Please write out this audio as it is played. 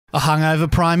A hungover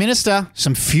Prime Minister,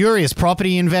 some furious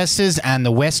property investors, and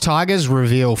the West Tigers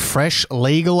reveal fresh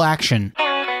legal action.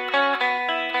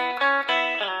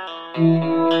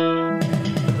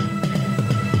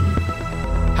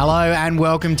 Hello and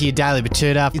welcome to your Daily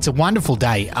Batuta. It's a wonderful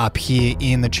day up here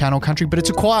in the Channel Country, but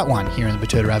it's a quiet one here in the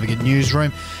Batuta Advocate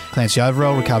newsroom. Clancy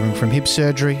Overall recovering from hip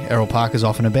surgery, Errol Parker's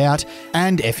off and about,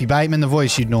 and Effie Bateman, the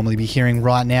voice you'd normally be hearing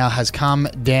right now, has come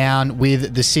down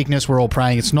with the sickness. We're all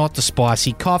praying it's not the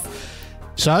spicy cough.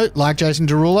 So, like Jason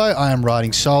Derulo, I am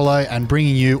riding solo and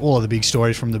bringing you all of the big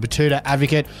stories from the Batuta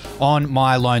Advocate on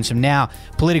my lonesome. Now,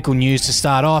 political news to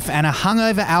start off, and a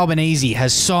hungover Albanese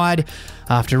has sighed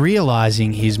after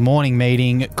realising his morning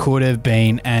meeting could have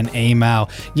been an email.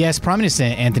 Yes, Prime Minister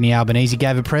Anthony Albanese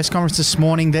gave a press conference this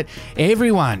morning that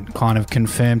everyone kind of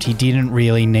confirmed he didn't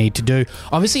really need to do.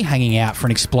 Obviously hanging out for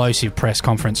an explosive press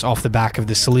conference off the back of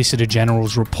the Solicitor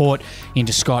General's report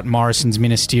into Scott Morrison's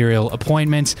ministerial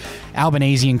appointments.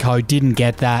 Albanese and co didn't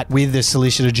get that, with the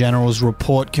Solicitor General's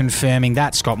report confirming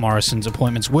that Scott Morrison's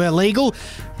appointments were legal,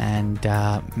 and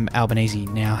Albanese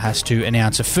now has to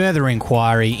announce a further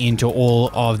inquiry into all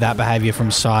of that behaviour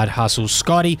from Side Hustle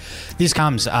Scotty. This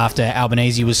comes after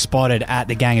Albanese was spotted at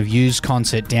the Gang of Youths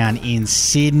concert down in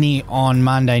Sydney on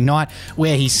Monday night,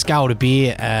 where he sculled a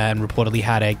beer and reportedly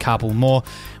had a couple more,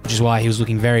 which is why he was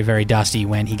looking very, very dusty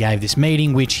when he gave this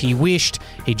meeting, which he wished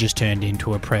he just turned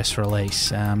into a press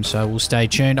release. So we'll stay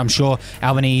tuned. I'm sure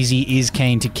Albanese is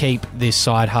keen to keep this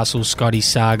Side Hustle Scotty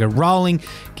saga rolling,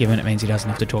 given it means he doesn't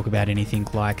have to talk about anything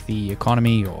like the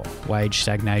economy or wage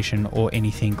stagnation or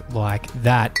anything like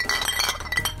that.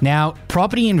 Now,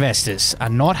 property investors are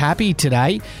not happy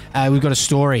today. We've got a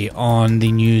story on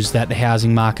the news that the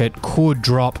housing market could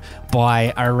drop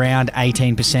by around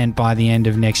 18% by the end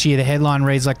of next year. The headline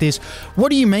reads like this: "What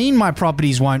do you mean my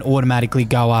properties won't automatically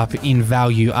go up in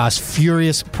value?" asks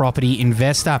furious property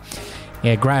investor.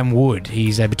 Yeah, Graham Wood,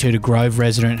 he's a Batuta Grove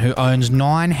resident who owns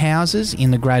 9 houses in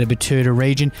the greater Batuta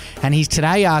region, and he's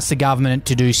today asked the government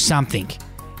to do something,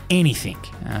 anything.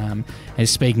 As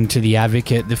speaking to The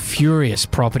Advocate, the furious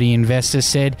property investor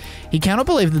said he cannot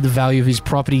believe that the value of his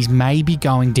properties may be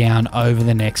going down over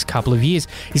the next couple of years.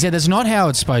 He said that's not how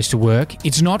it's supposed to work,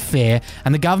 it's not fair,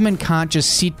 and the government can't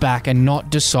just sit back and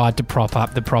not decide to prop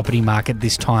up the property market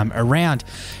this time around.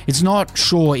 It's not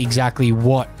sure exactly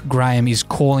what Graham is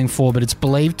calling for, but it's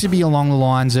believed to be along the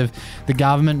lines of the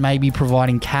government may be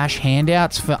providing cash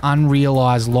handouts for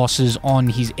unrealised losses on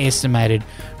his estimated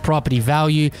property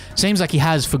value. Seems like he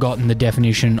has forgotten the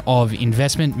definition of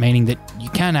investment, meaning that you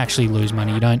can actually lose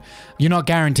money. You're not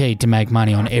guaranteed to make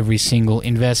money on every single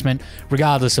investment.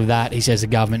 Regardless of that, he says the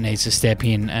government needs to step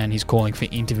in and he's calling for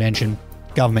intervention.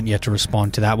 Government yet to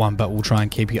respond to that one, but we'll try and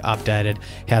keep you updated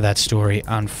how that story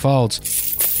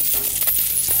unfolds.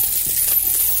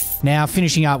 Now,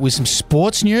 finishing up with some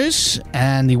sports news,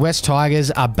 and the West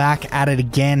Tigers are back at it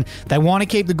again. They want to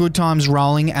keep the good times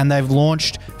rolling, and they've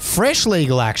launched fresh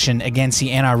legal action against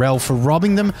the NRL for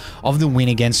robbing them of the win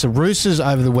against the Roosters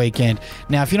over the weekend.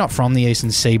 Now, if you're not from the Eastern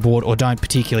Seaboard or don't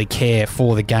particularly care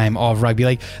for the game of rugby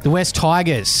league, the West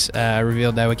Tigers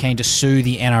revealed they were keen to sue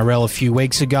the NRL a few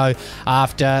weeks ago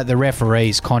after the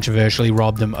referees controversially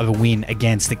robbed them of a win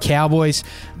against the Cowboys.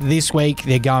 This week,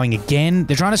 they're going again.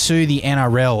 They're trying to sue the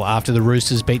NRL after the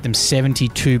Roosters beat them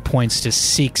 72 points to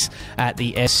 6 at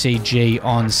the SCG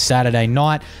on Saturday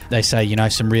night. They say,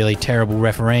 some really terrible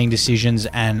refereeing decisions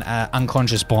and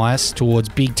unconscious bias towards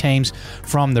big teams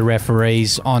from the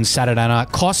referees on Saturday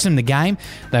night cost them the game.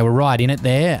 They were right in it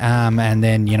there, and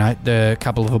then, the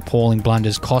couple of appalling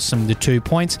blunders cost them the 2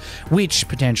 points, which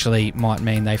potentially might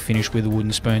mean they finish with a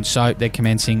wooden spoon. So they're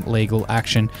commencing legal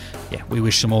action. Yeah, we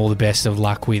wish them all the best of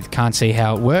luck with. Can't see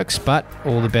how it works, but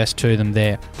all the best to them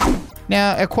there.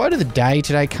 Now, our quote of the day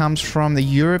today comes from the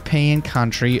European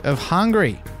country of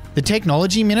Hungary. The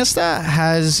technology minister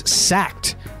has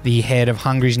sacked the head of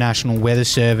Hungary's National Weather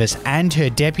Service and her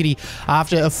deputy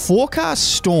after a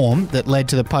forecast storm that led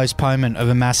to the postponement of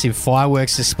a massive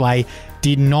fireworks display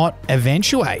did not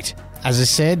eventuate. As I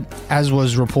said, as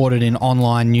was reported in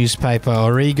online newspaper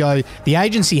Origo, the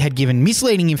agency had given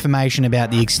misleading information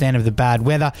about the extent of the bad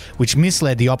weather, which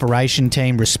misled the operation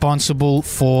team responsible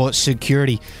for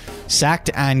security.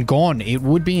 Sacked and gone. It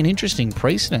would be an interesting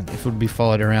precedent if it would be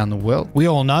followed around the world. We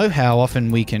all know how often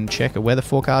we can check a weather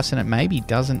forecast and it maybe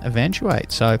doesn't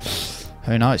eventuate. So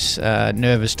who knows?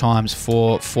 Nervous times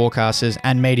for forecasters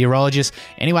and meteorologists.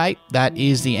 Anyway, that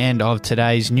is the end of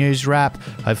today's news wrap.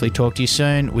 Hopefully talk to you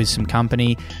soon with some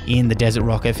company in the Desert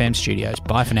Rock FM studios.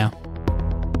 Bye for now.